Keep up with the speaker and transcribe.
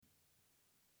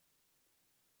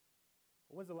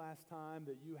When's the last time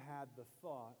that you had the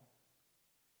thought,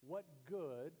 what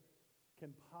good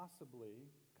can possibly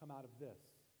come out of this?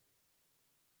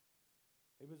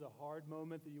 It was a hard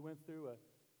moment that you went through,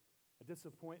 a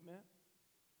disappointment.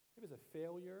 It was a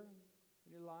failure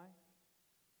in your life.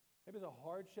 Maybe it was a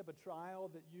hardship, a trial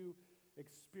that you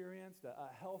experienced,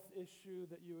 a health issue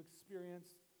that you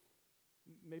experienced.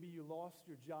 Maybe you lost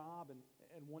your job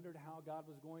and wondered how God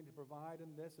was going to provide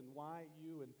in this and why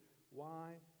you and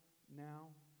why now.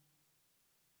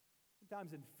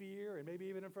 Sometimes in fear and maybe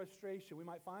even in frustration, we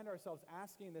might find ourselves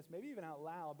asking this, maybe even out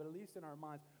loud, but at least in our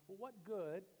minds, well, what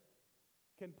good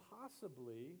can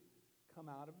possibly come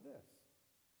out of this?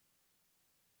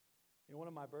 You know, one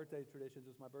of my birthday traditions, it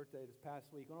was my birthday this past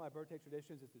week, one of my birthday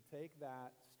traditions is to take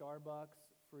that Starbucks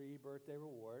free birthday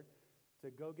reward,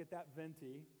 to go get that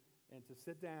venti, and to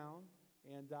sit down,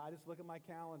 and I just look at my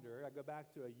calendar. I go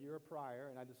back to a year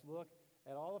prior, and I just look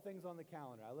at all the things on the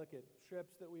calendar. I look at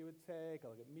trips that we would take,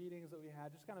 I look at meetings that we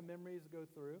had, just kind of memories to go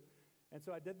through. And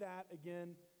so I did that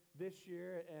again this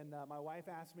year, and my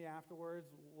wife asked me afterwards,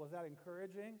 was that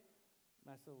encouraging? And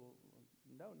I said, well,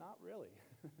 no, not really.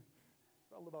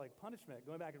 Felt a little bit like punishment,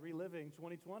 going back and reliving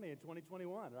 2020 and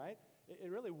 2021, right?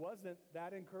 It really wasn't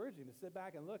that encouraging to sit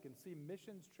back and look and see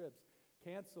missions trips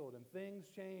canceled and things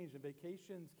changed and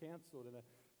vacations canceled and a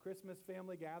Christmas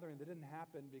family gathering that didn't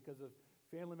happen because of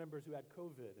family members who had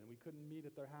COVID and we couldn't meet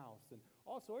at their house and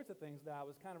all sorts of things that I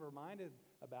was kind of reminded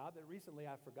about that recently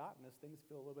I've forgotten as things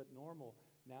feel a little bit normal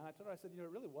now. And I told her, I said, it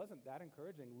really wasn't that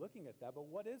encouraging looking at that, but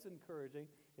what is encouraging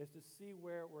is to see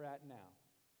where we're at now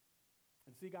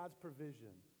and see God's provision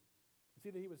and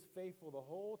see that He was faithful the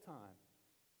whole time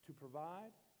to provide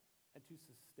and to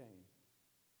sustain.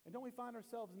 And don't we find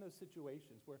ourselves in those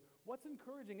situations where what's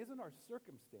encouraging isn't our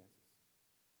circumstances?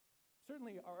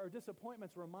 Certainly our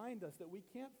disappointments remind us that we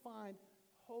can't find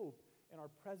hope in our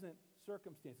present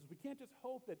circumstances. We can't just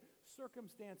hope that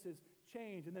circumstances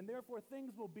change and then therefore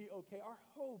things will be okay. Our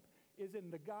hope is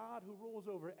in the God who rules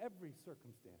over every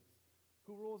circumstance,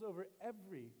 who rules over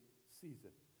every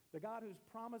season, the God whose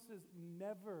promises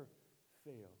never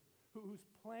fail, whose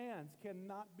plans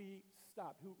cannot be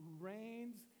stopped, who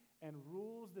reigns and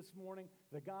rules this morning,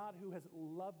 the God who has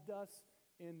loved us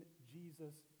in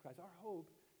Jesus Christ. Our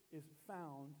hope is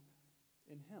found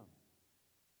in Him.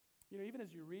 You know, even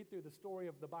as you read through the story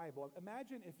of the Bible,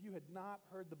 imagine if you had not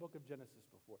heard the book of Genesis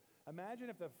before. Imagine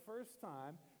if the first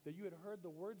time that you had heard the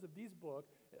words of this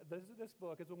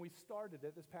book is when we started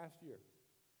it this past year.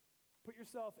 Put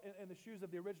yourself in the shoes of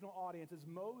the original audience as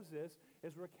Moses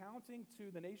is recounting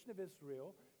to the nation of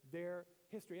Israel their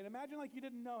history. And imagine like you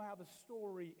didn't know how the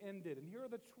story ended. And here are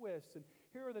the twists and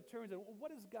here are the turns. And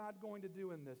what is God going to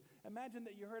do in this? Imagine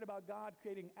that you heard about God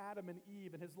creating Adam and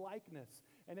Eve in His likeness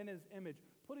and in His image,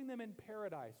 putting them in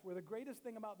paradise, where the greatest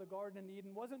thing about the Garden in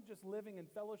Eden wasn't just living in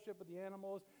fellowship with the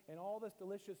animals and all this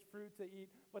delicious fruit to eat,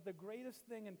 but the greatest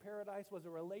thing in paradise was a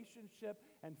relationship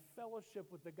and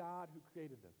fellowship with the God who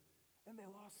created them. And they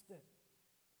lost it.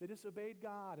 They disobeyed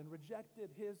God and rejected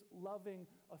His loving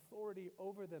authority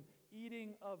over them,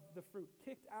 eating of the fruit,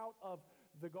 kicked out of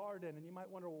the garden. And you might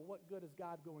wonder, well, what good is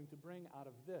God going to bring out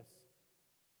of this?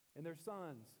 And their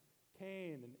sons,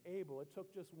 Cain and Abel, it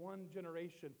took just one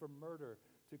generation for murder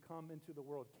to come into the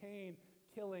world. Cain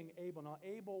killing Abel. Now,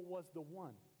 Abel was the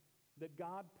one that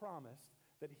God promised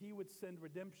that He would send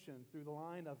redemption through the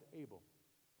line of Abel.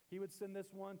 He would send this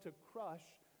one to crush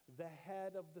the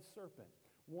head of the serpent,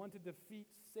 one to defeat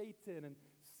Satan and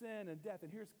sin and death.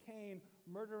 And here's Cain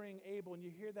murdering Abel, and you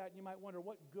hear that and you might wonder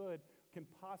what good can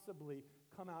possibly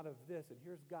come out of this. And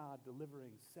here's God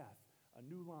delivering Seth, a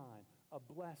new line, a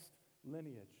blessed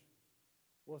lineage.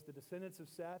 Well, as the descendants of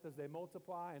Seth, as they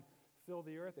multiply and fill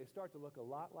the earth, they start to look a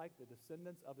lot like the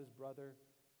descendants of his brother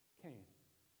Cain.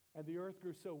 And the earth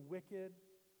grew so wicked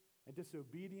and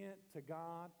disobedient to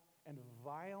God and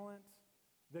violent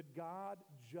that God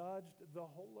judged the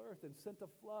whole earth and sent a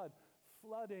flood,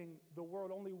 flooding the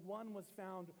world. Only one was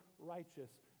found righteous,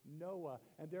 Noah,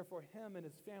 and therefore him and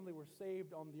his family were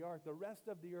saved on the ark. The rest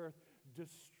of the earth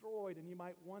destroyed, and you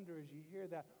might wonder as you hear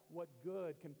that, what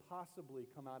good can possibly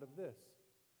come out of this?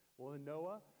 Well, in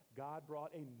Noah, God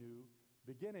brought a new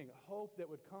beginning, hope that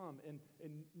would come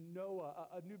in Noah,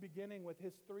 a new beginning with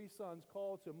his three sons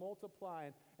called to multiply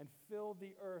and fill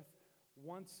the earth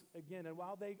once again. And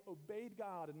while they obeyed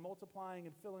God in multiplying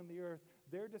and filling the earth,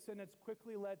 their descendants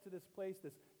quickly led to this place,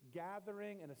 this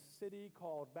gathering in a city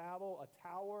called Babel, a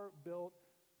tower built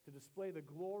to display the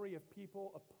glory of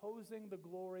people opposing the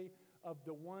glory of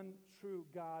the one true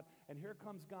God. And here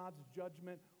comes God's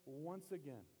judgment once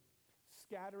again,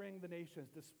 scattering the nations,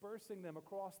 dispersing them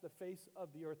across the face of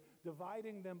the earth,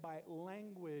 dividing them by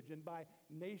language and by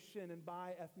nation and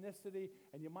by ethnicity.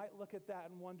 And you might look at that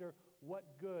and wonder, what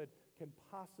good can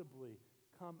possibly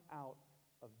come out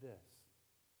of this?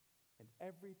 And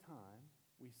every time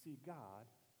we see God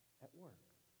at work,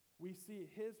 we see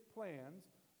his plans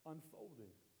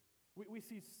unfolding. We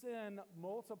see sin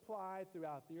multiplied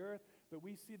throughout the earth, but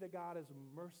we see that God is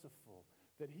merciful,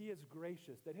 that he is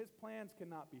gracious, that his plans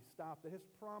cannot be stopped, that his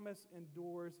promise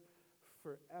endures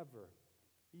forever.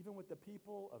 Even with the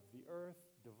people of the earth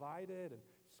divided and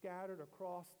scattered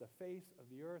across the face of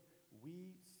the earth,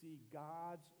 we see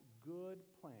God's good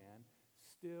plan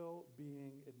still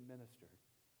being administered.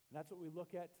 And that's what we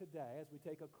look at today as we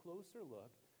take a closer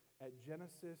look at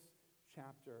Genesis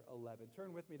chapter 11.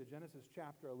 Turn with me to Genesis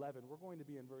chapter 11. We're going to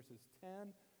be in verses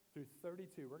 10 through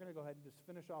 32. We're going to go ahead and just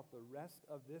finish off the rest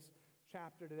of this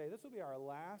chapter today. This will be our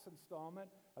last installment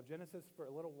of Genesis for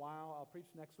a little while. I'll preach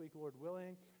next week, Lord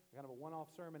willing, kind of a one-off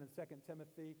sermon in 2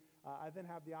 Timothy. I then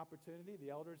have the opportunity,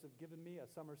 the elders have given me a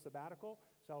summer sabbatical,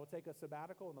 so I will take a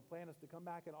sabbatical, and the plan is to come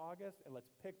back in August, and let's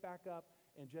pick back up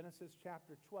in Genesis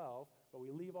chapter 12, but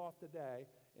we leave off today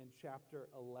in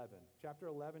chapter 11. Chapter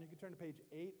 11, you can turn to page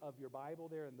 8 of your Bible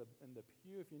there in the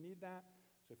pew if you need that.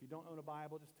 So if you don't own a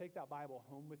Bible, just take that Bible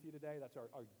home with you today. That's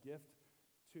our gift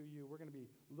to you. We're going to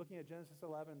be looking at Genesis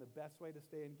 11. The best way to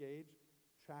stay engaged,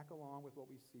 track along with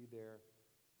what we see there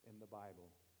in the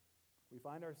Bible. We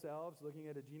find ourselves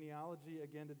looking at a genealogy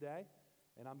again today,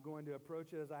 and I'm going to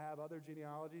approach it as I have other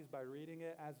genealogies by reading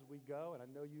it as we go, and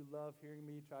I know you love hearing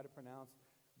me try to pronounce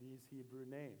these Hebrew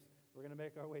names. We're going to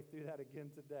make our way through that again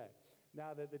today.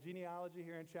 Now, the genealogy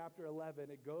here in chapter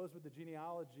 11, it goes with the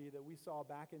genealogy that we saw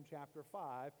back in chapter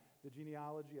 5, the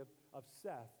genealogy of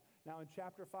Seth. Now, in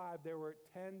chapter 5, there were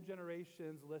 10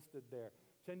 generations listed there,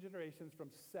 10 generations from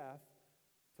Seth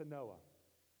to Noah.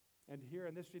 And here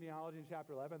in this genealogy in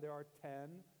chapter 11, there are 10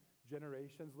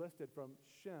 generations listed from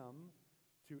Shem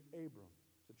to Abram.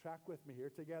 So track with me here.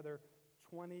 Together,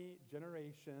 20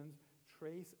 generations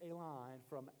trace a line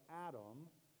from Adam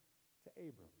to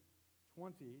Abram.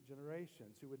 20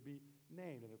 generations who would be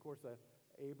named. And of course,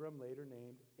 Abram later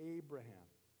named Abraham.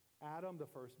 Adam, the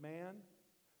first man.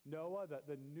 Noah,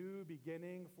 the new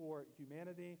beginning for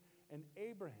humanity. And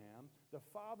Abraham, the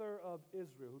father of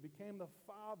Israel, who became the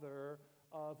father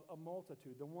of a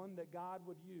multitude, the one that God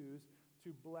would use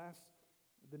to bless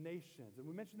the nations. And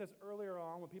we mentioned this earlier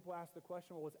on when people asked the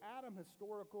question, well, was Adam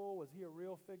historical? Was he a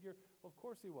real figure? Well, of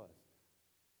course he was.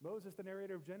 Moses, the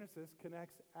narrator of Genesis,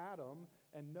 connects Adam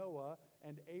and Noah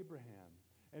and Abraham.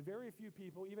 And very few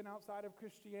people, even outside of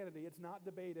Christianity, it's not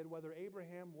debated whether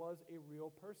Abraham was a real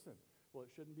person. Well,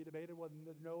 it shouldn't be debated whether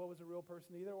Noah was a real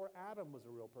person either or Adam was a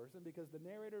real person, because the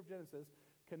narrator of Genesis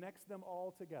connects them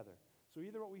all together. So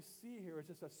either what we see here is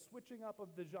just a switching up of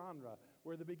the genre,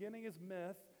 where the beginning is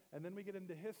myth and then we get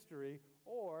into history,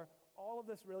 or all of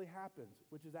this really happens,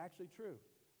 which is actually true.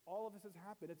 All of this has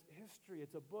happened. It's history.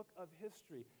 It's a book of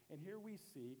history. And here we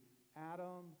see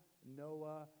Adam,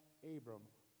 Noah, Abram,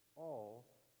 all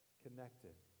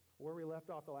connected. Where we left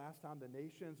off the last time, the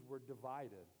nations were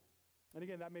divided. And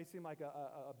again, that may seem like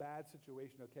a bad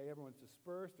situation, okay? Everyone's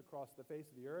dispersed across the face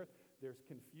of the earth. There's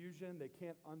confusion. They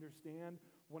can't understand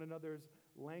one another's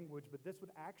language. But this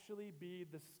would actually be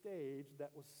the stage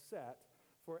that was set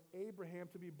for Abraham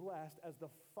to be blessed as the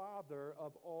father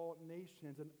of all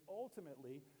nations. And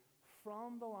ultimately,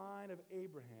 from the line of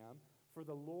Abraham, for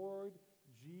the Lord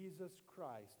Jesus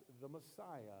Christ, the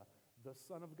Messiah, the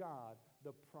Son of God,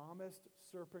 the promised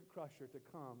serpent crusher to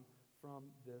come from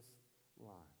this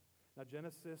line. Now,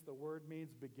 Genesis, the word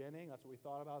means beginning. That's what we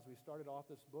thought about as we started off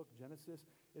this book. Genesis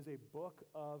is a book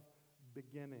of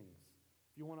beginnings.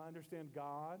 If you want to understand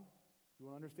God, if you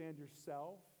want to understand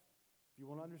yourself, if you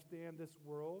want to understand this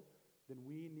world, then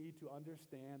we need to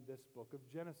understand this book of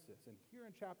Genesis. And here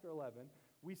in chapter 11,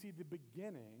 we see the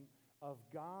beginning of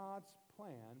God's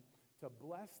plan to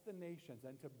bless the nations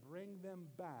and to bring them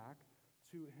back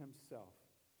to himself.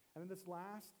 And in this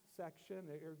last section,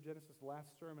 or Genesis, the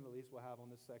last sermon at least we'll have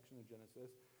on this section of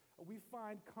Genesis, we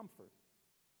find comfort.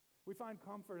 We find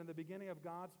comfort in the beginning of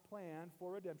God's plan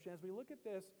for redemption as we look at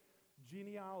this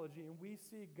genealogy and we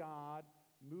see God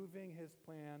moving his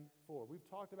plan forward. We've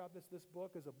talked about this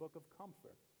book is a book of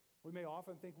comfort. We may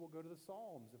often think we'll go to the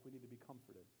Psalms if we need to be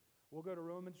comforted. We'll go to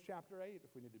Romans chapter 8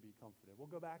 if we need to be comforted.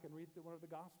 We'll go back and read through one of the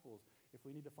Gospels if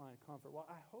we need to find comfort. Well,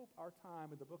 I hope our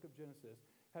time in the book of Genesis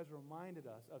has reminded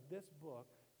us of this book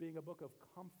being a book of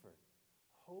comfort,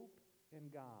 hope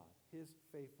in God, his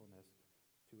faithfulness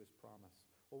to his promise.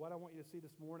 Well, what I want you to see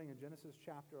this morning in Genesis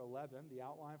chapter 11, the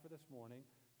outline for this morning,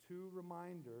 two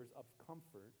reminders of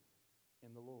comfort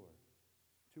in the Lord.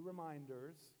 Two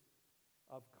reminders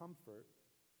of comfort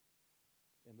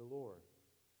in the Lord.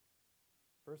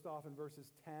 First off, in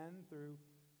verses 10 through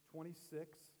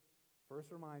 26,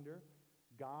 first reminder,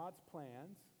 God's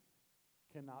plans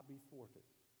cannot be thwarted.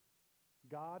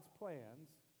 God's plans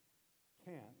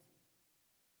can't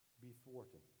be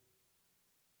thwarted.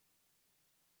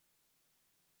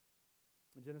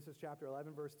 In Genesis chapter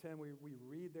 11, verse 10, we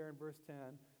read there in verse 10,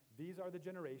 these are the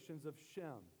generations of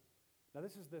Shem. Now,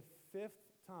 this is the fifth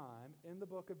time in the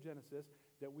book of Genesis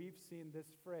that we've seen this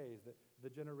phrase, that the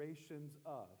generations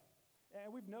of.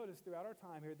 And we've noticed throughout our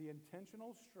time here the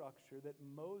intentional structure that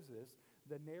Moses,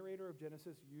 the narrator of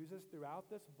Genesis, uses throughout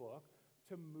this book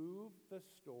to move the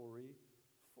story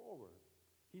forward.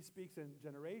 He speaks in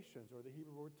generations, or the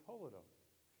Hebrew word toledo.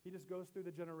 He just goes through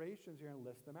the generations here and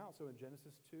lists them out. So in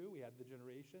Genesis 2, we had the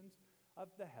generations of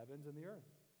the heavens and the earth.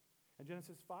 In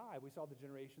Genesis 5, we saw the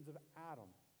generations of Adam.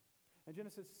 In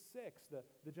Genesis 6,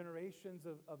 the generations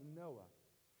of Noah.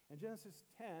 In Genesis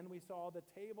 10, we saw the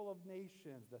table of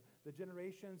nations, the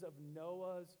generations of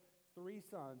Noah's three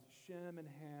sons, Shem and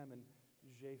Ham and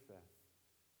Japheth.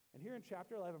 And here in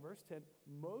chapter 11, verse 10,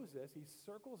 Moses, he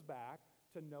circles back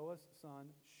to Noah's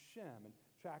son Shem and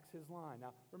tracks his line.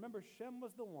 Now, remember, Shem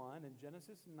was the one in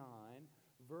Genesis 9,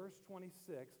 verse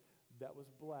 26, that was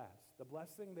blessed. The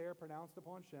blessing there pronounced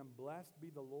upon Shem, blessed be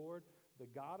the Lord, the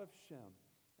God of Shem,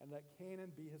 and let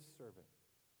Canaan be his servant.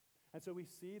 And so we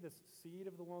see this seed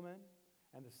of the woman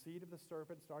and the seed of the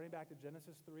serpent, starting back to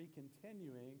Genesis 3,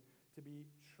 continuing to be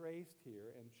traced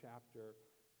here in chapter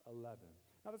 11.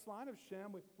 Now, this line of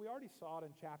Shem, we already saw it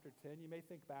in chapter 10. You may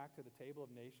think back to the table of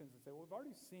nations and say, well, we've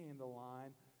already seen the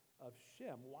line of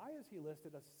Shem. Why is he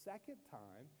listed a second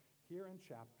time here in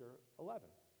chapter 11?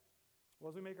 Well,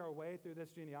 as we make our way through this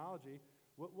genealogy,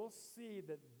 we'll see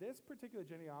that this particular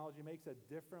genealogy makes a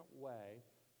different way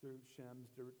through Shem's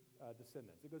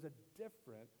descendants. It goes a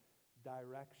different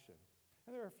direction.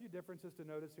 And there are a few differences to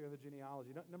notice here in the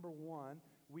genealogy. Number one,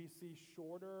 we see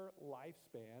shorter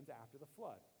lifespans after the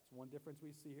flood. It's one difference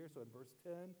we see here. So in verse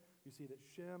 10, we see that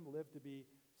Shem lived to be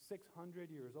 600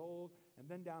 years old. And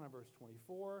then down in verse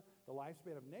 24, the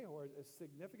lifespan of Nahor is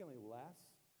significantly less.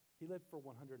 He lived for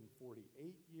 148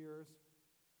 years.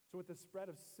 So with the spread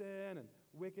of sin and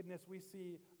wickedness, we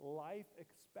see life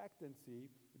expectancy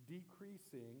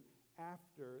decreasing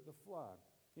after the flood.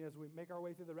 As we make our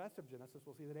way through the rest of Genesis,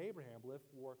 we'll see that Abraham lived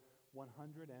for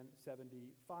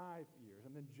 175 years,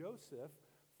 and then Joseph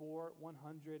for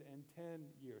 110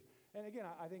 years. And again,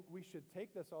 I think we should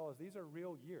take this all as these are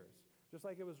real years. Just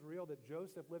like it was real that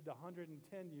Joseph lived 110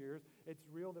 years, it's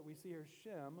real that we see here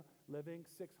Shem living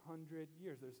 600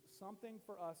 years. There's something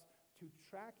for us to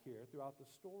track here throughout the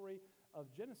story of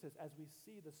Genesis as we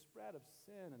see the spread of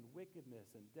sin and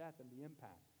wickedness and death and the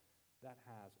impact that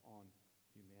has on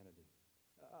humanity.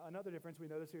 Another difference we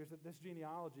notice here is that this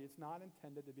genealogy, it's not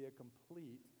intended to be a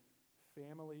complete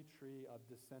family tree of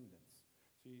descendants.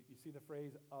 So you see the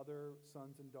phrase other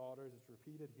sons and daughters, it's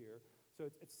repeated here. So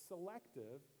it's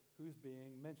selective who's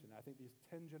being mentioned. I think these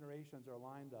 10 generations are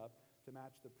lined up to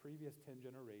match the previous 10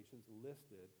 generations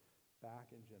listed back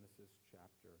in Genesis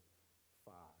chapter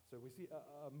 5. So we see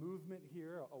a movement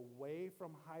here away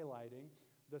from highlighting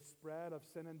the spread of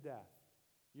sin and death.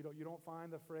 You don't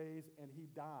find the phrase, and he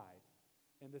died,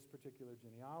 in this particular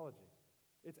genealogy.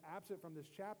 It's absent from this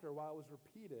chapter while it was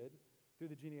repeated through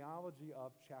the genealogy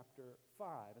of chapter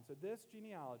 5. And so this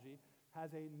genealogy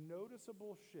has a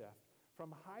noticeable shift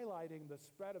from highlighting the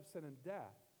spread of sin and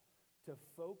death to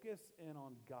focus in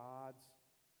on God's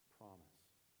promise.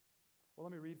 Well,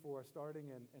 let me read for us, starting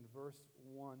in verse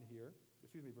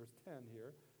 10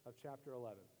 here of chapter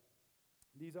 11.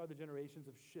 These are the generations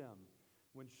of Shem.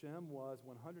 When Shem was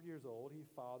 100 years old, he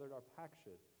fathered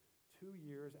Arpachshad 2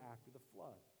 years after the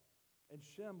flood. And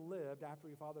Shem lived after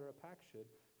he fathered Arpachshad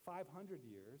 500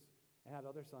 years and had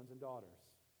other sons and daughters.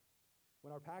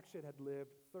 When Arpachshad had lived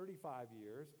 35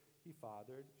 years, he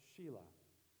fathered Shelah.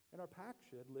 And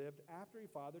Arpachshad lived after he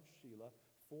fathered Shelah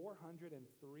 403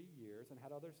 years and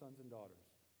had other sons and daughters.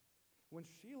 When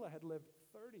Shelah had lived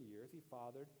 30 years, he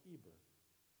fathered Eber.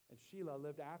 And Shelah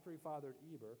lived after he fathered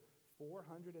Eber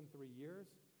 403 years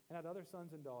and had other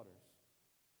sons and daughters.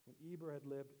 When Eber had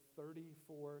lived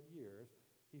 34 years,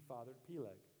 he fathered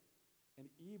Peleg. And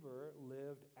Eber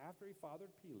lived after he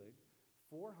fathered Peleg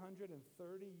 430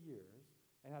 years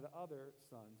and had other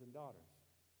sons and daughters.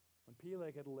 When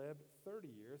Peleg had lived 30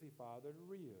 years, he fathered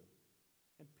Reu.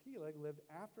 And Peleg lived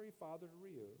after he fathered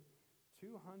Reu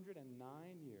 209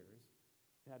 years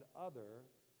and had other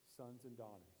sons and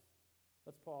daughters.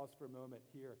 Let's pause for a moment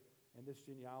here in this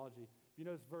genealogy. If you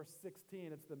notice verse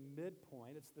 16, it's the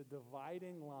midpoint. It's the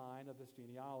dividing line of this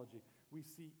genealogy. We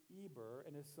see Eber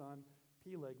and his son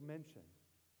Peleg mentioned.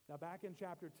 Now, back in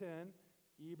chapter 10,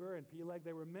 Eber and Peleg,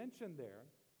 they were mentioned there,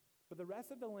 but the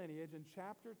rest of the lineage in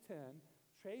chapter 10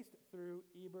 traced through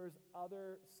Eber's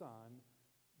other son,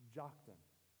 Joktan.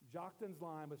 Joktan's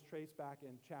line was traced back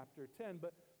in chapter 10,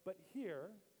 but here,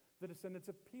 the descendants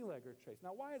of Peleg are traced.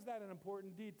 Now, why is that an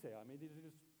important detail? I mean, these are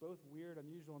just both weird,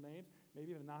 unusual names,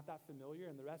 maybe even not that familiar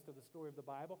in the rest of the story of the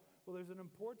Bible. Well, there's an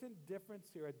important difference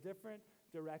here, a different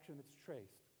direction that's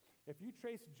traced. If you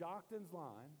trace Joktan's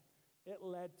line, it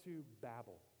led to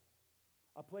Babel,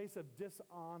 a place of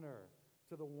dishonor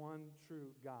to the one true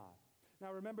God.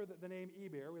 Now, remember that the name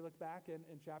Eber, we look back in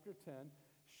chapter 10,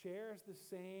 shares the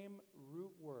same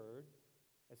root word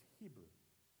as Hebrew.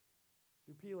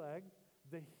 Through Peleg,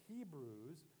 the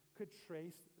Hebrews could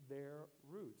trace their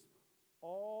roots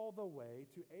all the way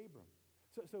to Abram.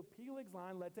 So Peleg's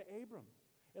line led to Abram.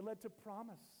 It led to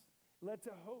promise, led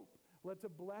to hope, led to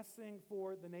blessing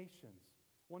for the nations.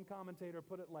 One commentator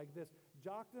put it like this: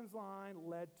 Joktan's line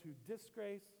led to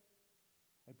disgrace,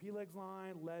 and Peleg's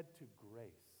line led to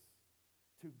grace,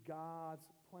 to God's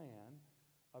plan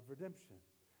of redemption.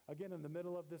 Again, in the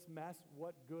middle of this mess,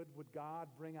 what good would God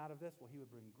bring out of this? Well, he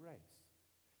would bring grace.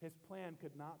 His plan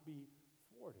could not be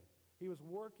thwarted. He was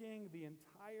working the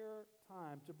entire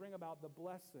time to bring about the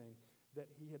blessing that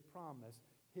he had promised.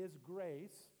 His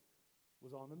grace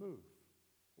was on the move.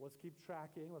 Let's keep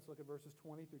tracking. Let's look at verses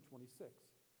 20 through 26.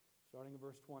 Starting in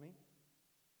verse 20.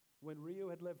 When Reu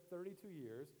had lived 32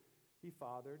 years, he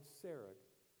fathered Serug.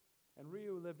 And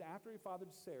Reu lived after he fathered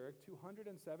Serug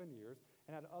 207 years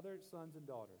and had other sons and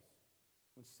daughters.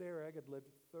 When Serug had lived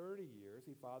 30 years,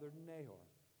 he fathered Nahor.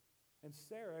 And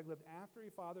Serug lived after he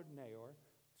fathered Nahor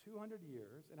 200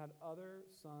 years and had other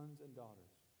sons and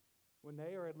daughters. When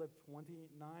Nahor had lived 29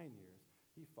 years,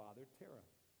 he fathered Terah.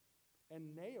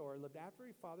 And Nahor lived after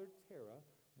he fathered Terah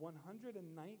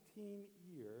 119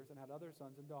 years and had other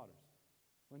sons and daughters.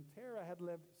 When Terah had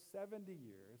lived 70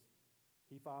 years,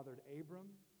 he fathered Abram,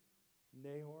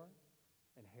 Nahor,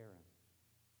 and Haran.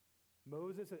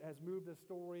 Moses has moved the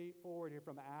story forward here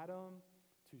from Adam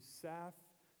to Seth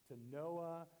to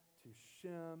Noah to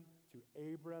Shem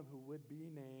to Abram, who would be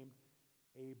named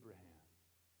Abraham.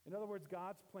 In other words,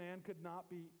 God's plan could not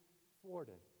be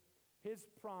thwarted. His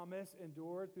promise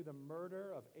endured through the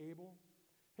murder of Abel.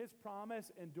 His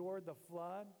promise endured the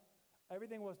flood.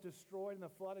 Everything was destroyed in the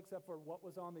flood except for what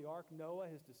was on the ark, Noah,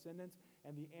 his descendants,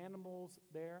 and the animals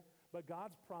there. But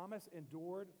God's promise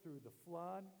endured through the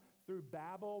flood, through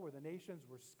Babel, where the nations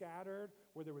were scattered,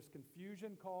 where there was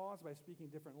confusion caused by speaking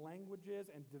different languages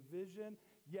and division.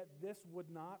 Yet this would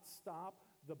not stop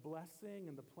the blessing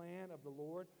and the plan of the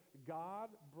Lord. God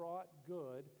brought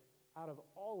good out of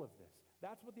all of this.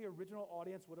 That's what the original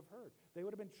audience would have heard. They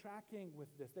would have been tracking with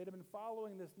this. They'd have been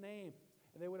following this name.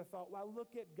 And they would have thought, wow,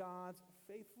 look at God's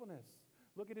faithfulness.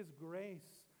 Look at his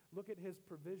grace. Look at his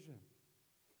provision.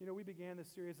 You know, we began this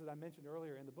series, as I mentioned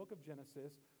earlier, in the book of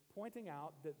Genesis, pointing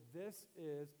out that this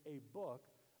is a book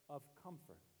of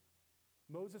comfort.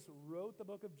 Moses wrote the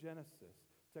book of Genesis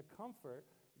to comfort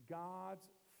God's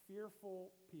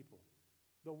fearful people,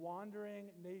 the wandering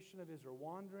nation of Israel,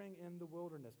 wandering in the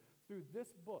wilderness. Through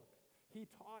this book, he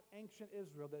taught ancient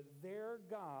Israel that their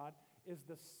God is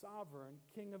the sovereign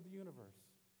king of the universe,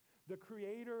 the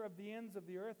creator of the ends of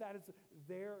the earth. That is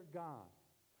their God.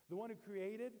 The one who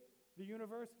created the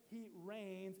universe, he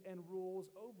reigns and rules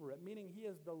over it, meaning he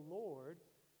is the Lord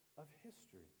of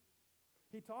history.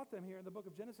 He taught them here in the book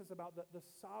of Genesis about the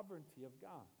sovereignty of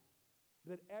God,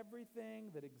 that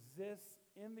everything that exists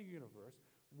in the universe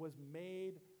was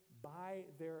made by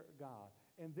their God,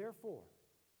 and therefore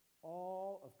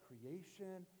all of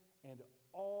creation and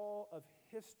all of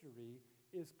history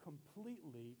is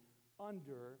completely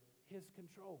under his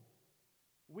control.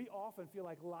 We often feel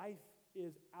like life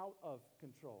is out of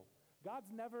control.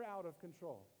 God's never out of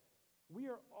control. We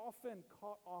are often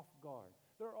caught off guard.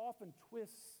 There are often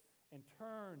twists and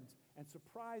turns and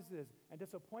surprises and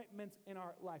disappointments in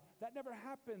our life. That never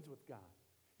happens with God.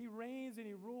 He reigns and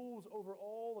he rules over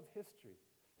all of history.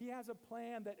 He has a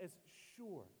plan that is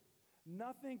sure.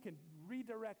 Nothing can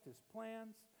redirect his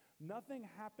plans. Nothing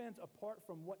happens apart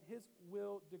from what his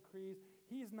will decrees.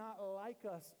 He's not like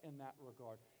us in that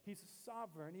regard. He's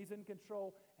sovereign. He's in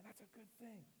control, and that's a good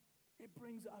thing. It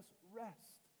brings us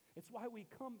rest. It's why we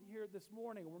come here this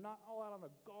morning. We're not all out on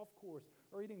a golf course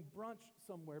or eating brunch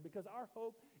somewhere, because our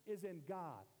hope is in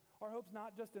God. Our hope's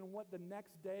not just in what the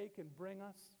next day can bring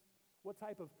us, what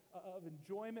type of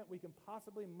enjoyment we can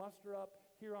possibly muster up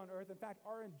here on earth. In fact,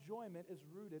 our enjoyment is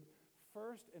rooted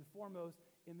first and foremost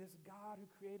in this God who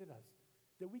created us,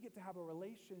 that we get to have a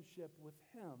relationship with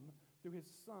him through his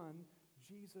son,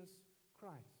 Jesus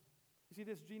Christ. You see,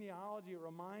 this genealogy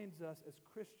reminds us as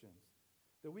Christians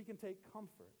that we can take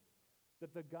comfort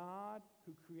that the God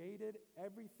who created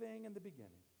everything in the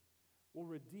beginning will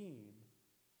redeem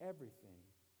everything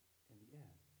in the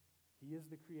end. He is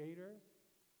the creator.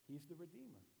 He's the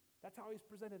redeemer. That's how he's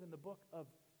presented in the book of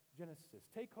Genesis.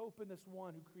 Take hope in this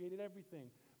one who created everything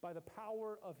by the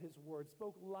power of his word,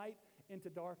 spoke light into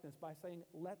darkness by saying,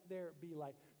 "Let there be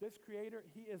light." This creator,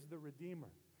 he is the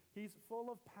redeemer. He's full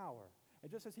of power.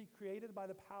 And just as he created by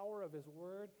the power of his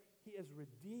word, he is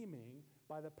redeeming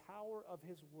by the power of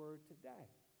his word today,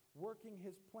 working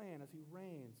his plan as he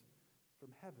reigns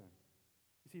from heaven.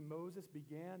 You see, Moses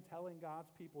began telling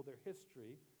God's people their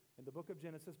history in the book of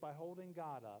Genesis by holding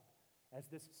God up as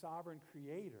this sovereign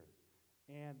creator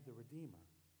and the redeemer.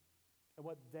 And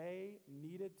what they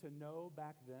needed to know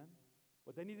back then,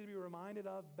 what they needed to be reminded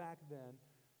of back then,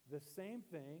 the same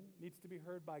thing needs to be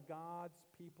heard by God's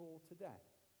people today,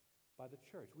 by the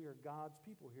church. We are God's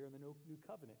people here in the new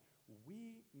covenant.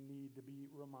 We need to be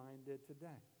reminded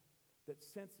today that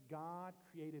since God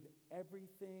created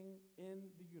everything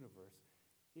in the universe,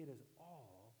 it is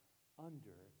all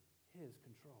under his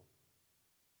control.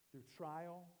 Through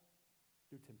trial,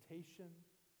 through temptation,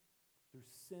 through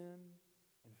sin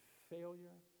and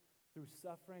failure, through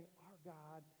suffering, our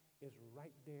God is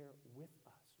right there with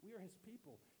us. We are his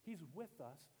people. He's with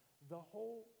us the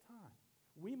whole time.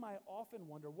 We might often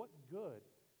wonder what good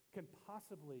can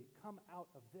possibly come out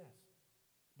of this.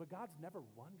 But God's never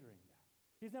wondering that.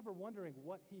 He's never wondering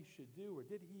what he should do, or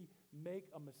did he make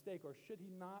a mistake, or should he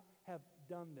not have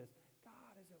done this.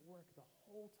 God is at work the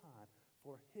whole time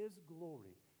for his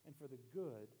glory and for the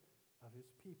good of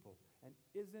his people. And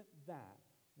isn't that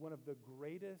one of the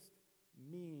greatest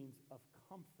means of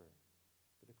comfort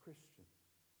for the Christian?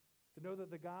 To know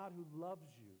that the God who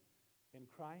loves you in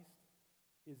Christ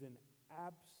is in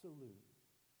absolute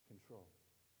control.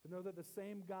 To know that the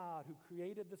same God who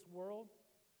created this world,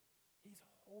 he's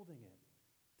holding it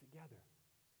together.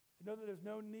 To know that there's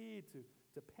no need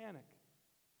to panic.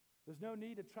 There's no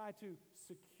need to try to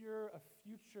secure a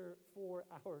future for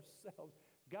ourselves.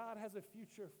 God has a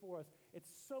future for us. It's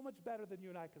so much better than you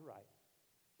and I could write.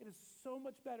 It is so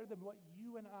much better than what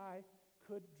you and I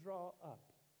could draw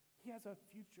up. He has a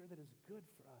future that is good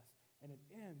for us, and it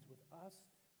ends with us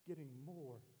getting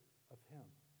more of him.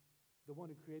 The one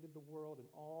who created the world and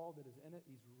all that is in it,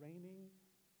 he's reigning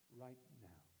right now.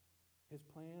 His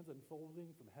plans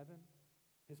unfolding from heaven,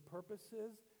 his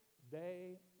purposes,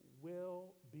 they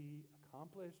will be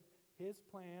accomplished. His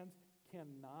plans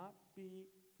cannot be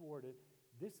thwarted.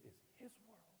 This is his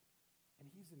world, and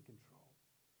he's in control.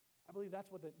 I believe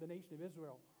that's what the nation of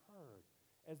Israel heard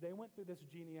as they went through this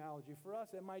genealogy. For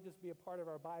us, it might just be a part of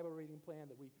our Bible reading plan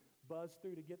that we buzz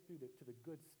through to get through to the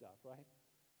good stuff, right?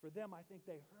 For them, I think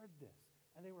they heard this,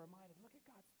 and they were reminded, look at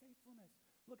God's faithfulness.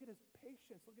 Look at his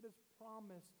patience. Look at his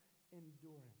promise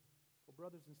enduring. Well,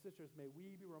 brothers and sisters, may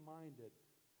we be reminded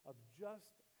of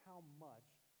just how much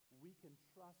we can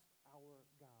trust our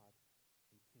God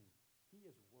and King. He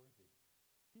is worthy.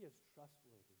 He is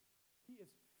trustworthy. He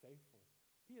is faithful.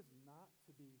 He is not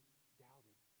to be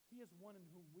doubted. He is one in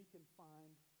whom we can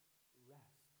find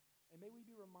rest. And may we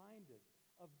be reminded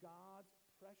of God's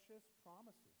precious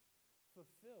promises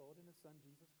fulfilled in his son,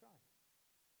 Jesus Christ.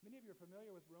 Many of you are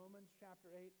familiar with Romans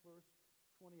chapter 8, verse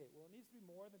 28. Well, it needs to be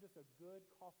more than just a good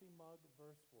coffee mug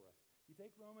verse for us. You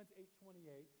take Romans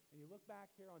 8:28 and you look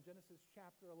back here on Genesis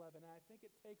chapter 11, and I think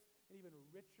it takes an even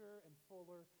richer and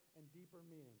fuller and deeper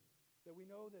meaning. That we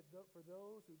know that for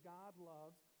those who God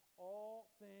loves, all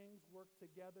things work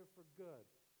together for good,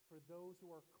 for those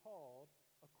who are called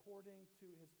according to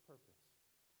his purpose.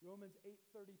 Romans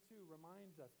 8:32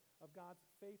 reminds us of God's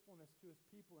faithfulness to his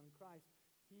people in Christ.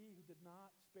 He who did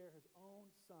not spare his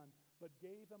own son, but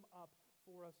gave him up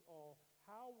for us all,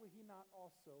 how will he not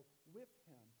also with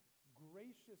him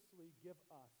graciously give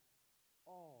us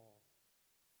all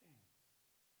things?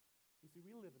 You see,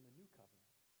 we live in the new covenant.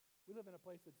 We live in a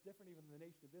place that's different even than the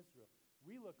nation of Israel.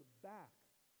 We look back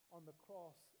on the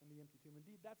cross and the empty tomb.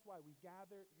 Indeed, that's why we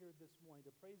gather here this morning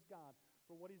to praise God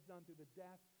for what he's done through the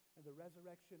death and the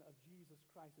resurrection of Jesus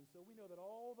Christ. And so we know that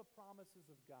all the promises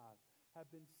of God have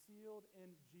been sealed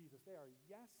in Jesus. They are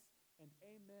yes and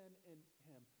amen in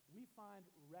him. We find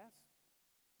rest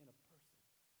in a person,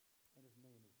 and his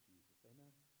name is Jesus.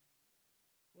 Amen?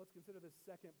 Well, let's consider the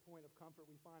second point of comfort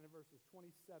we find in verses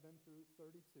 27 through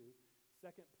 32.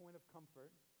 Second point of comfort,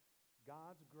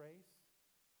 God's grace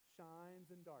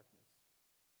shines in darkness.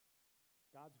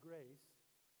 God's grace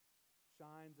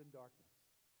shines in darkness.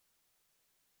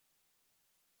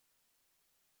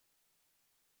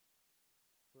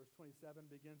 Verse 27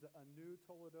 begins a new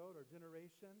toledot, or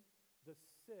generation. The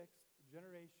sixth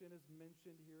generation is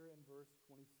mentioned here in verse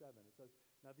 27. It says,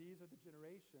 now these are the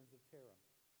generations of Terah.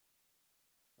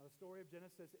 Now the story of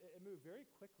Genesis, it moved very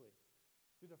quickly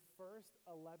through the first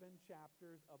 11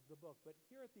 chapters of the book. But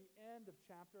here at the end of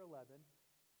chapter 11,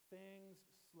 things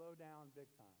slow down big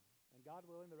time. And God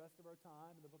willing, the rest of our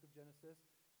time in the book of Genesis,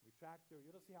 we track through,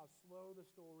 you'll see how slow the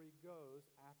story goes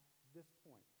at this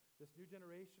point. This new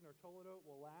generation, or toledot,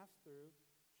 will last through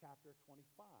chapter 25,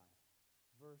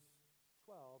 verse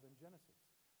 12 in Genesis.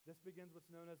 This begins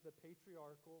what's known as the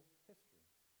patriarchal history.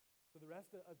 So the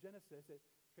rest of Genesis, it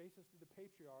traces through the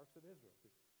patriarchs of Israel,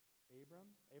 through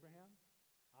Abraham,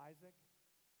 Isaac,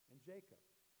 and Jacob.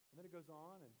 And then it goes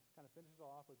on and kind of finishes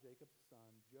off with Jacob's son,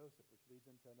 Joseph, which leads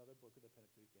into another book of the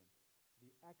Pentateuch,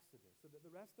 the Exodus. So the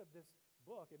rest of this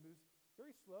book, it moves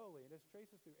very slowly, and it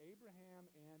traces through Abraham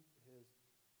and his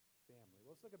family.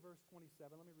 Well, let's look at verse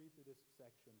 27. Let me read through this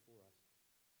section for us.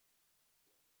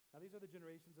 Now, these are the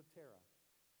generations of Terah.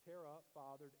 Terah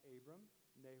fathered Abram,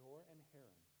 Nahor, and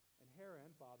Haran. And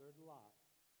Haran fathered Lot.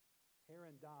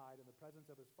 Haran died in the presence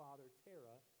of his father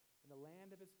Terah in the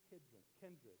land of his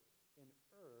kindred, in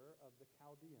Ur of the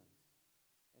Chaldeans.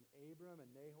 And Abram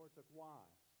and Nahor took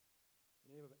wives.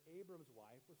 The name of Abram's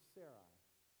wife was Sarai.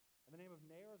 And the name of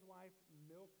Nahor's wife,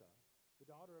 Milcah, the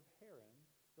daughter of Haran,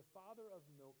 the father of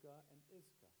Milcah and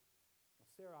Iscah. Now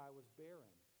Sarai was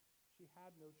barren. She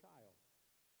had no child.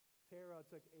 Terah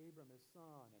took Abram his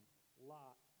son, and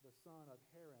Lot, the son of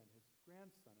Haran, his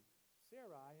grandson, and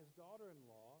Sarai, his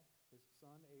daughter-in-law, his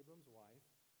son Abram's wife,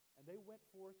 and they went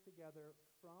forth together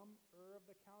from Ur of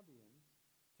the Chaldeans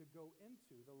to go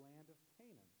into the land of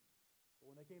Canaan. But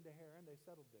when they came to Haran, they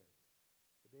settled there.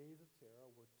 The days of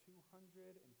Terah were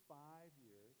 205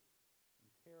 years, and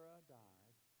Terah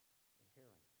died in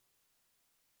Haran.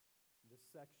 And this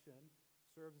section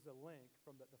serves as a link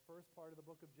from the first part of the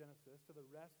book of Genesis to the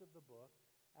rest of the book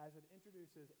as it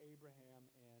introduces Abraham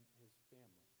and his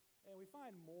family. And we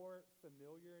find more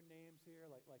familiar names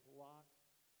here, like Lot.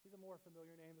 He's a more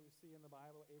familiar name that we see in the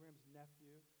Bible, Abraham's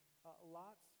nephew.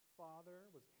 Lot's father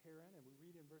was Haran, and we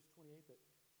read in verse 28 that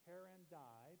Haran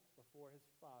died before his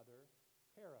father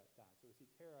Terah died. So we see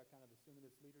Terah kind of assuming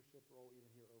this leadership role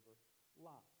even here over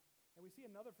Lot. And we see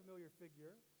another familiar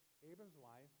figure, Abram's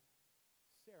wife,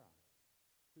 Sarai,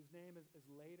 whose name is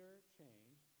later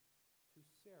changed to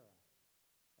Sarah.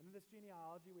 And in this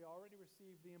genealogy, we already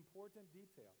received the important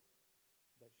detail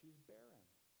that she's barren,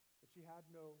 that she had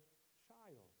no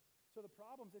child. So the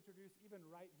problem's introduced even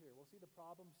right here. We'll see the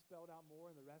problem spelled out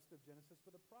more in the rest of Genesis,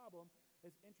 but the problem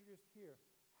is introduced here.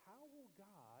 How will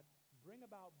God bring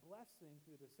about blessing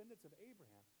through the descendants of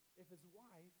Abraham if his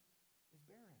wife is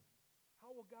barren?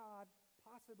 How will God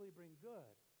possibly bring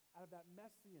good out of that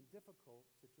messy and difficult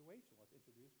situation? Well, it's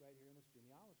introduced right here in this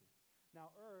genealogy.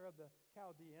 Now, Ur of the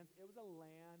Chaldeans, it was a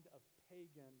land of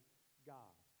pagan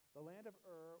gods. The land of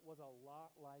Ur was a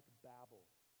lot like Babel,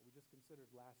 that we just considered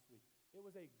last week. It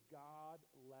was a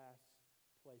godless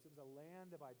place. It was a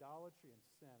land of idolatry and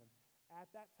sin. And at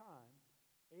that time,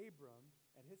 Abram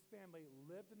and his family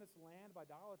lived in this land of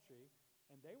idolatry,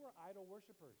 and they were idol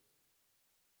worshipers.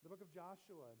 The book of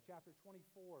Joshua, in chapter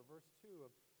 24, verse 2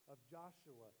 of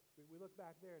Joshua, we look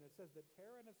back there, and it says that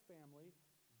Terah and his family,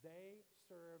 they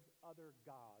served other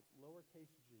gods,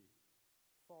 lowercase g,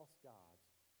 false gods,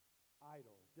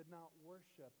 idols, did not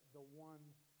worship the one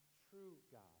true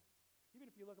God.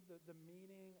 Even if you look up the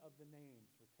meaning of the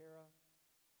names for Terah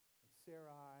and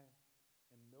Sarai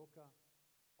and Milcah,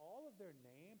 all of their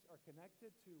names are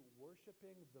connected to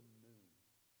worshiping the moon.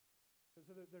 So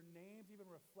their names even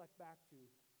reflect back to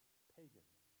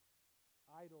pagans,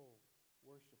 idol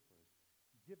worshipers,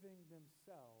 giving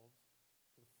themselves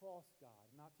to the false God,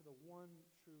 not to the one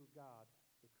true God,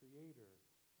 the Creator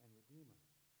and Redeemer.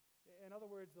 In other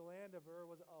words, the land of Ur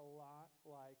was a lot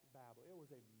like Babel. It was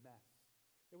a mess.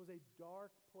 It was a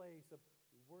dark place of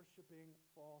worshiping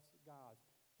false gods.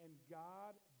 And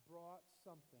God brought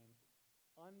something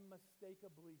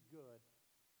unmistakably good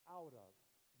out of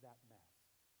that mess,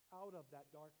 out of that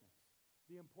darkness.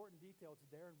 The important detail is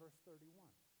there in verse 31.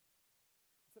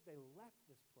 It's that they left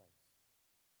this place.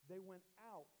 They went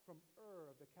out from Ur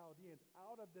of the Chaldeans,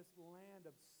 out of this land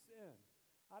of sin,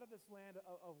 out of this land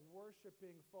of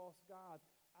worshiping false gods,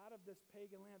 out of this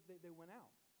pagan land. They went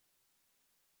out.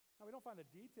 Now, we don't find the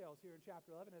details here in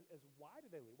chapter 11 as why did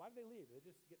they leave? Why did they leave? Did they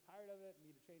just get tired of it,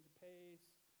 need a change of pace,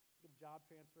 get a job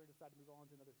transfer, decide to move on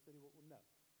to another city? Well, no.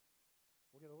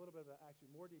 We'll get a little bit of actually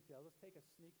more detail. Let's take a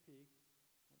sneak peek.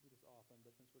 I don't do this often,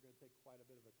 but since we're going to take quite a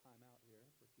bit of a time out here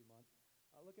for a few months,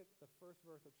 Look at the first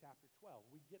verse of chapter 12.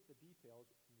 We get the details.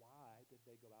 Why did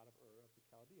they go out of Ur of the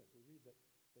Chaldeans? We read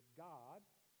that God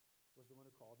was the one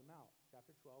who called them out.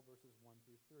 Chapter 12, verses 1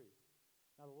 through 3.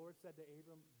 Now the Lord said to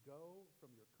Abram, "Go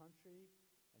from your country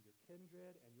and your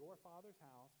kindred and your father's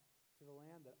house to the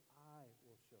land that I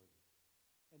will show you.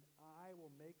 And I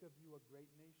will make of you a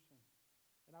great nation.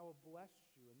 And I will bless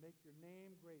you and make your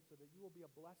name great so that you will be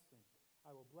a blessing.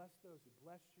 I will bless those who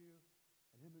bless you,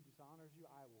 and him who dishonors you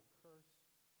I will curse.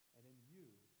 And in you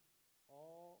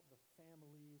all the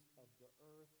families of the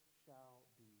earth shall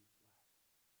be blessed."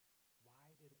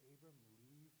 Why did Abram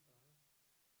leave Ur?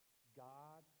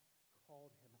 God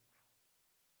called him out.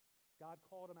 God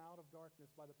called him out of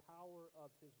darkness by the power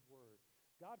of his word.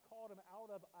 God called him out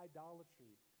of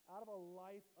idolatry, out of a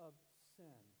life of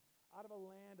sin, out of a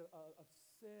land of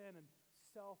sin and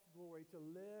self-glory to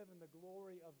live in the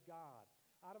glory of God,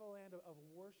 out of a land of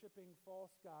worshiping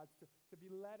false gods, to be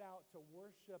led out to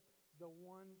worship the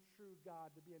one true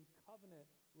God, to be in covenant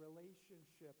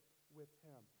relationship with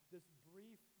him. This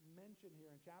brief mention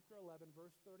here in chapter 11,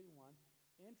 verse 31,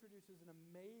 introduces an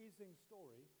amazing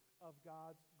story of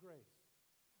God's grace.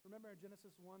 Remember in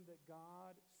Genesis 1 that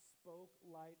God spoke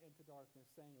light into darkness,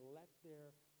 saying, "Let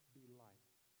there be light."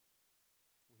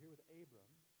 Well, here with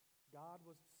Abram, God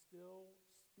was still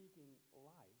speaking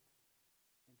light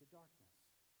into darkness,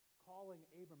 calling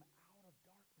Abram out of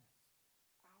darkness,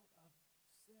 out of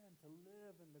sin, to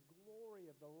live in the glory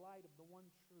of the light of the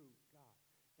one true God.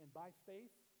 And by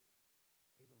faith,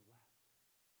 Abram left.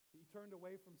 He turned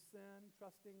away from sin,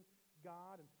 trusting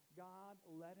God, and God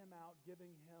led him out,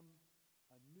 giving him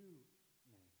a new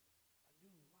name, a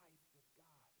new life with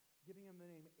God, giving him the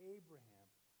name Abraham,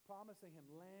 promising him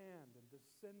land and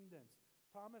descendants,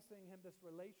 promising him this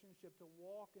relationship to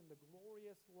walk in the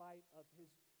glorious light of his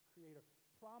Creator,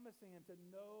 promising him to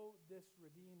know this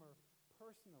Redeemer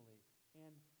personally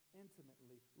and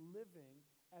intimately, living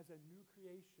as a new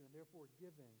creation and therefore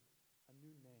giving a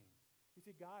new name. You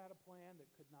see, God had a plan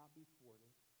that could not be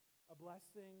thwarted, a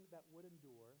blessing that would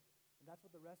endure, and that's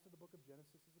what the rest of the book of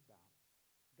Genesis is about.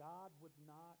 God would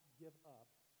not give up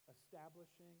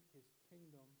establishing his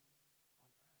kingdom on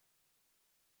earth.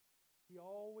 He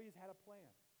always had a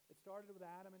plan. It started with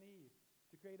Adam and Eve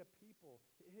to create a people,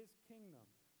 his kingdom,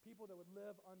 people that would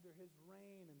live under his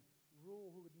reign and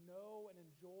rule, who would know and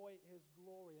enjoy his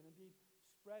glory, and indeed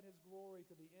spread his glory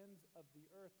to the ends of the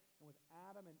earth. And with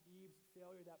Adam and Eve's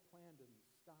failure, that plan didn't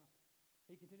stop.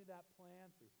 He continued that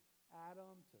plan through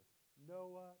Adam to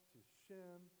Noah to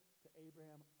Shem to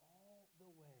Abraham, all the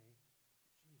way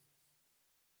to Jesus.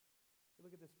 You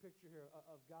look at this picture here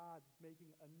of God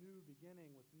making a new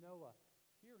beginning with Noah.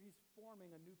 Here he's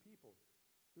forming a new people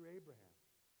through Abraham.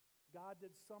 God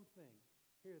did something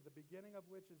here, the beginning of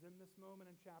which is in this moment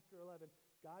in chapter 11.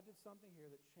 God did something here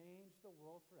that changed the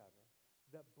world forever,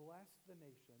 that blessed the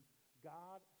nations.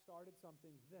 God started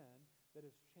something then that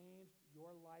has changed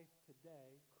your life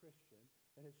today, Christian,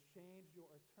 that has changed your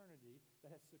eternity,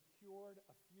 that has secured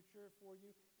a future for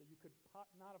you that you could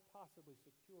not have possibly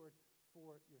secured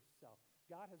for yourself.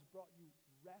 God has brought you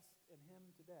rest in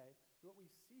him today through what we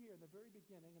see here in the very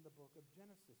beginning in the book of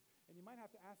Genesis. And you might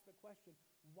have to ask the question,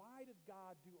 why did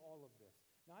God do all of this?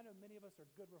 Now, I know many of us are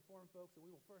good Reformed folks, and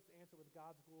we will first answer with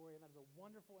God's glory, and that is a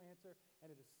wonderful answer,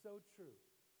 and it is so true.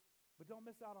 But don't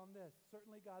miss out on this.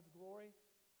 Certainly God's glory,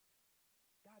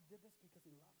 God did this because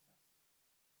he loves us.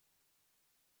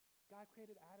 God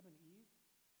created Adam and Eve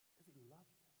because he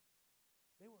loved them.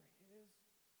 They were his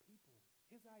people,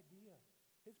 his idea,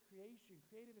 his creation,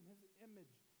 created in his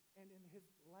image and in his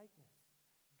likeness.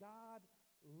 God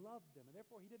loved them, and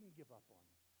therefore he didn't give up on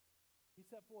them. He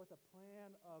set forth a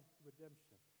plan of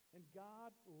redemption. And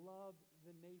God loved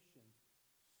the nations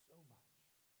so much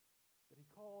that he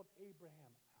called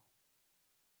Abraham out,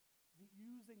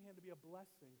 using him to be a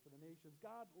blessing for the nations.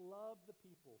 God loved the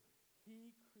people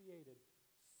he created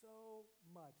so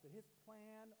much that his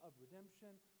plan of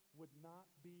redemption would not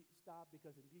be stopped,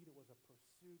 because indeed it was a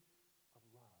pursuit of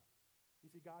love. You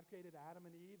see, God created Adam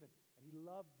and Eve, and he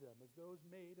loved them as those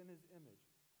made in his image.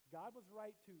 God was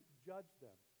right to judge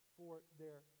them for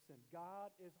their sin.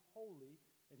 God is holy,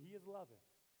 and he is loving.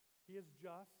 He is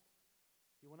just.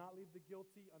 He will not leave the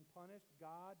guilty unpunished.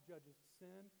 God judges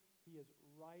sin. He is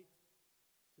right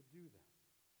to do that.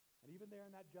 And even there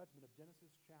in that judgment of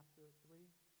Genesis chapter 3,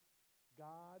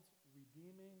 God's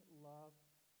redeeming love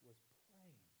was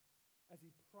plain as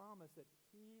he promised that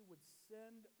he would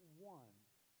send one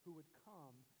who would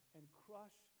come and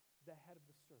crush the head of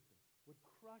the serpent, would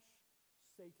crush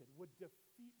Satan, would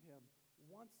defeat him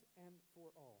once and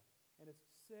for all. And as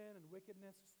sin and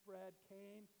wickedness spread,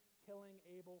 Cain killing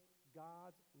Abel,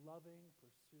 God's loving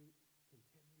pursuit continued.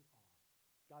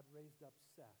 God raised up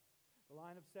Seth. The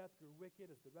line of Seth grew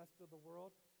wicked as the rest of the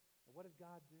world. And what did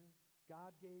God do?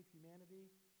 God gave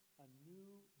humanity a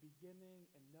new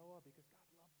beginning in Noah because God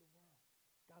loved the world.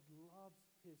 God loves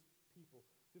his people.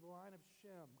 Through the line of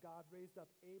Shem, God raised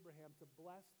up Abraham to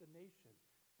bless the nation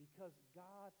because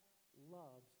God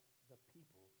loves the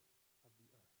people of the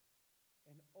earth.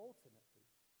 And ultimately,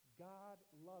 God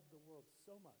loved the world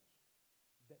so much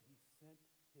that he sent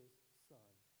his son,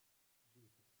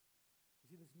 Jesus. You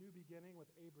see, this new beginning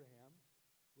with Abraham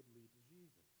would lead to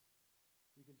Jesus.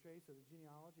 You can trace the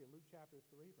genealogy in Luke chapter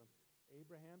 3 from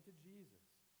Abraham to Jesus.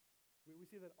 We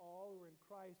see that all who are in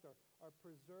Christ are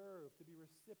preserved to be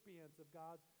recipients of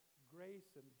God's grace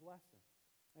and blessing.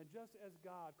 And just as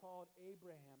God called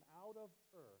Abraham out of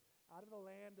Ur, out of the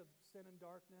land of sin and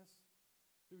darkness,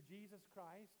 through Jesus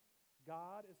Christ,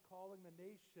 God is calling the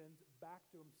nations back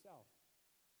to himself,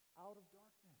 out of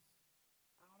darkness,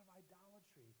 out of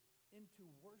idolatry, into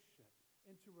worship,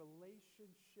 into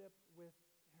relationship with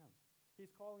him.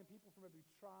 He's calling people from every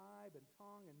tribe and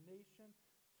tongue and nation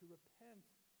to repent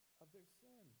of their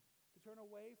sin, to turn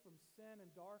away from sin and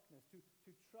darkness,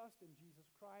 to trust in Jesus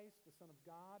Christ, the Son of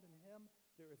God. In him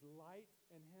there is light,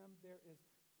 in him there is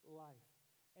life.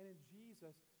 And in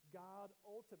Jesus, God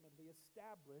ultimately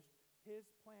established his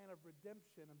plan of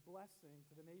redemption and blessing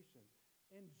to the nations.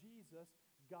 In Jesus,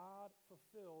 God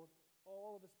fulfilled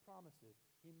all of his promises.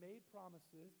 He made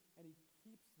promises and he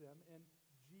keeps them in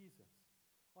Jesus.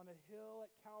 On a hill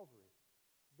at Calvary,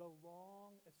 the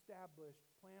long-established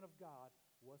plan of God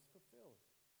was fulfilled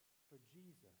for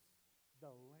Jesus,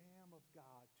 the Lamb of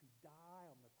God, to die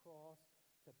on the cross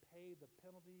to pay the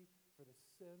penalty for the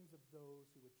sins of those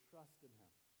who would trust in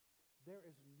him. There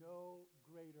is no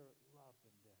greater love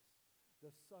than this,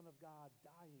 the Son of God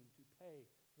dying to pay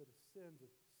for the sins of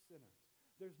sinners.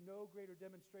 There's no greater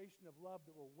demonstration of love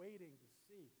that we're waiting to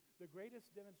see. The greatest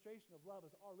demonstration of love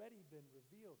has already been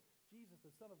revealed. Jesus,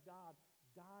 the Son of God,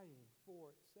 dying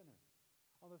for sinners.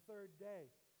 On the third day,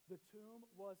 the tomb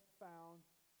was found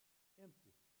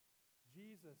empty.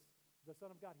 Jesus, the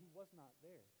Son of God, he was not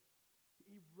there.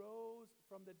 He rose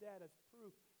from the dead as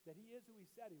proof that he is who he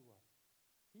said he was.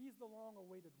 He's the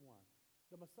long-awaited one,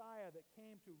 the Messiah that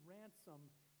came to ransom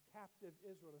captive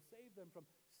Israel, to save them from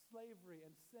slavery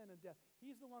and sin and death.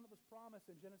 He's the one that was promised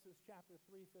in Genesis chapter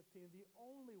 3:15, the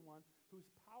only one who's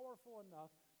powerful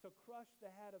enough to crush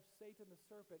the head of Satan the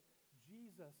serpent,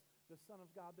 Jesus, the Son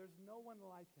of God. There's no one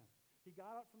like him. He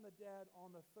got up from the dead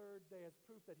on the third day as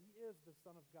proof that he is the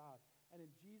Son of God. And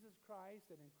in Jesus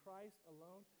Christ and in Christ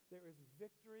alone, there is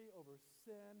victory over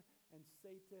sin and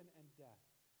Satan and death.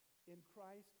 In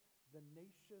Christ, the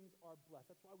nations are blessed.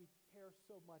 That's why we care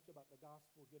so much about the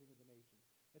gospel getting to the nations.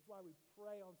 It's why we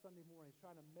pray on Sunday mornings,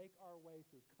 trying to make our way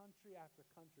through country after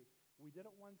country. We did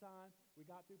it one time. We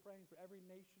got through praying for every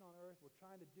nation on earth. We're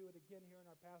trying to do it again here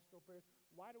in our pastoral prayers.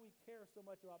 Why do we care so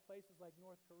much about places like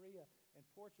North Korea and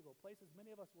Portugal, places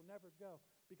many of us will never go?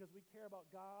 Because we care about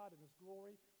God and his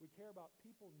glory. We care about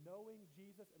people knowing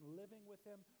Jesus and living with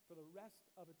him for the rest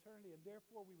of eternity. And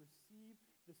therefore, we receive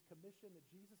this commission that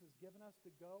Jesus has given us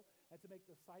to go and to make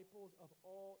disciples of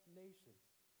all nations.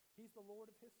 He's the Lord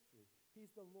of history.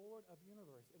 He's the Lord of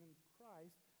universe. And in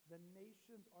Christ, the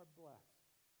nations are blessed.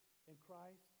 In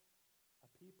Christ, a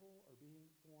people are being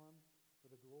formed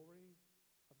for the glory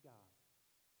of God.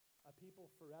 A people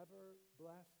forever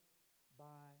blessed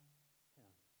by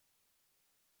him.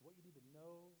 What you need to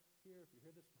know here, if you're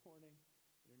here this morning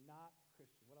and you're not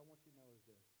Christian, what I want you to know is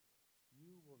this.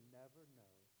 You will never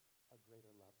know a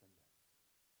greater love than this.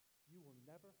 You will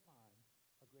never find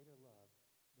a greater love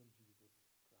than Jesus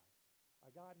Christ. A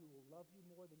God who will love you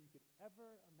more than you could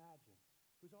ever imagine,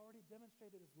 who's already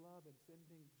demonstrated his love in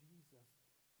sending Jesus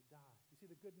to die. You see,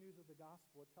 the good news of the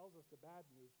gospel, it tells us the bad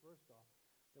news, first off,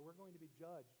 that we're going to be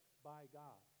judged by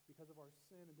God because of our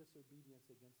sin and disobedience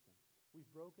against him.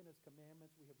 We've broken his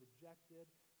commandments. We have rejected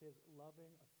his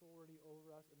loving authority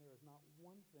over us, and there is not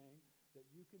one thing that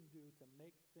you can do to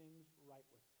make things right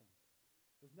with him.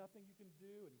 There's nothing you can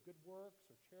do in good works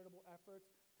or charitable efforts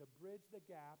to bridge the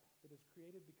gap that is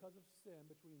created because of sin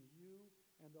between you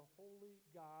and the holy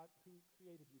God who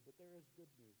created you. But there is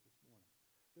good news this morning.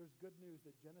 There's good news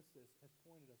that Genesis has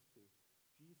pointed us to.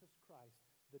 Jesus Christ,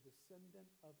 the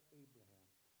descendant of Abraham,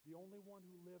 the only one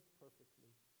who lived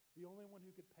perfectly, the only one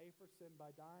who could pay for sin by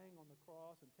dying on the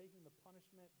cross and taking the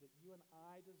punishment that you and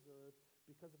I deserve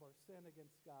because of our sin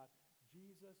against God.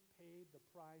 Jesus paid the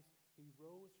price. He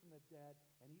rose from the dead,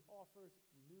 and he offers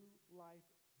new life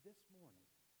this morning,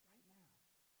 right now,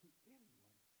 to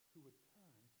anyone who would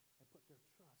turn and put their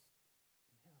trust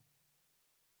in him.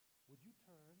 Would you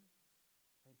turn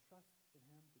and trust in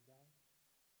him today?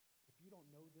 If if you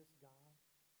don't know this God,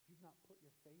 if you've not put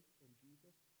your faith in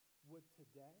Jesus, would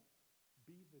today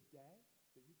be the day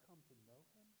that you come to know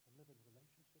him and live in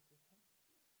relationship with him?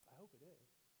 I hope it is.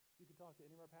 You can talk to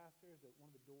any of our pastors at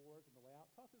one of the doors on the way out.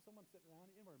 Talk to someone sitting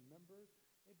around, any of our members.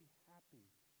 They'd be happy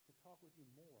to talk with you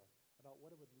more about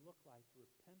what it would look like to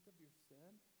repent of your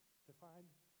sin, to find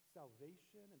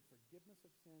salvation and forgiveness of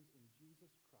sins in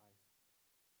Jesus Christ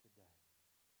today.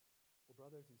 Well,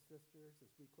 brothers and sisters,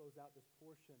 as we close out this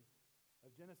portion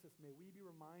of Genesis, may we be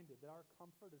reminded that our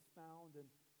comfort is found in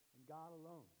God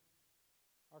alone.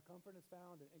 Our comfort is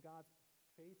found in God's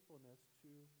faithfulness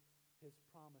to his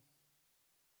promise.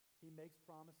 He makes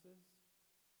promises,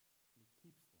 and he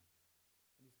keeps them.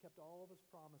 And he's kept all of his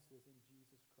promises in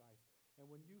Jesus Christ. And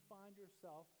when you find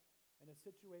yourself in a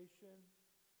situation,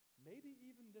 maybe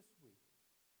even this week,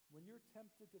 when you're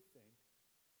tempted to think,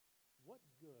 what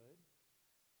good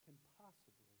can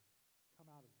possibly come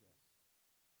out of this?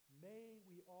 May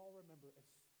we all remember,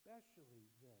 especially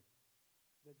this,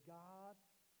 that God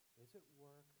is at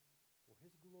work for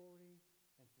his glory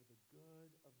and for the good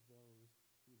of those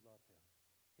who love him.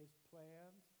 His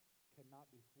plans cannot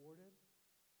be thwarted.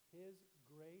 His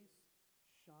grace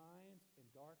shines in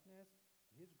darkness.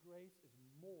 His grace is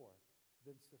more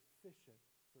than sufficient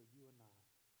for you and I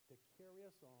to carry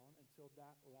us on until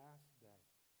that last day.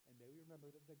 And may we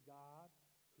remember that the God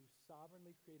who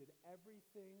sovereignly created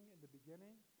everything in the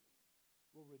beginning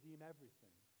will redeem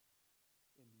everything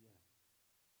in the end.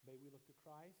 May we look to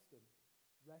Christ and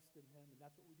rest in him, and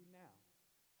that's what we do now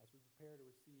as we prepare to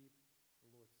receive the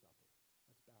Lord's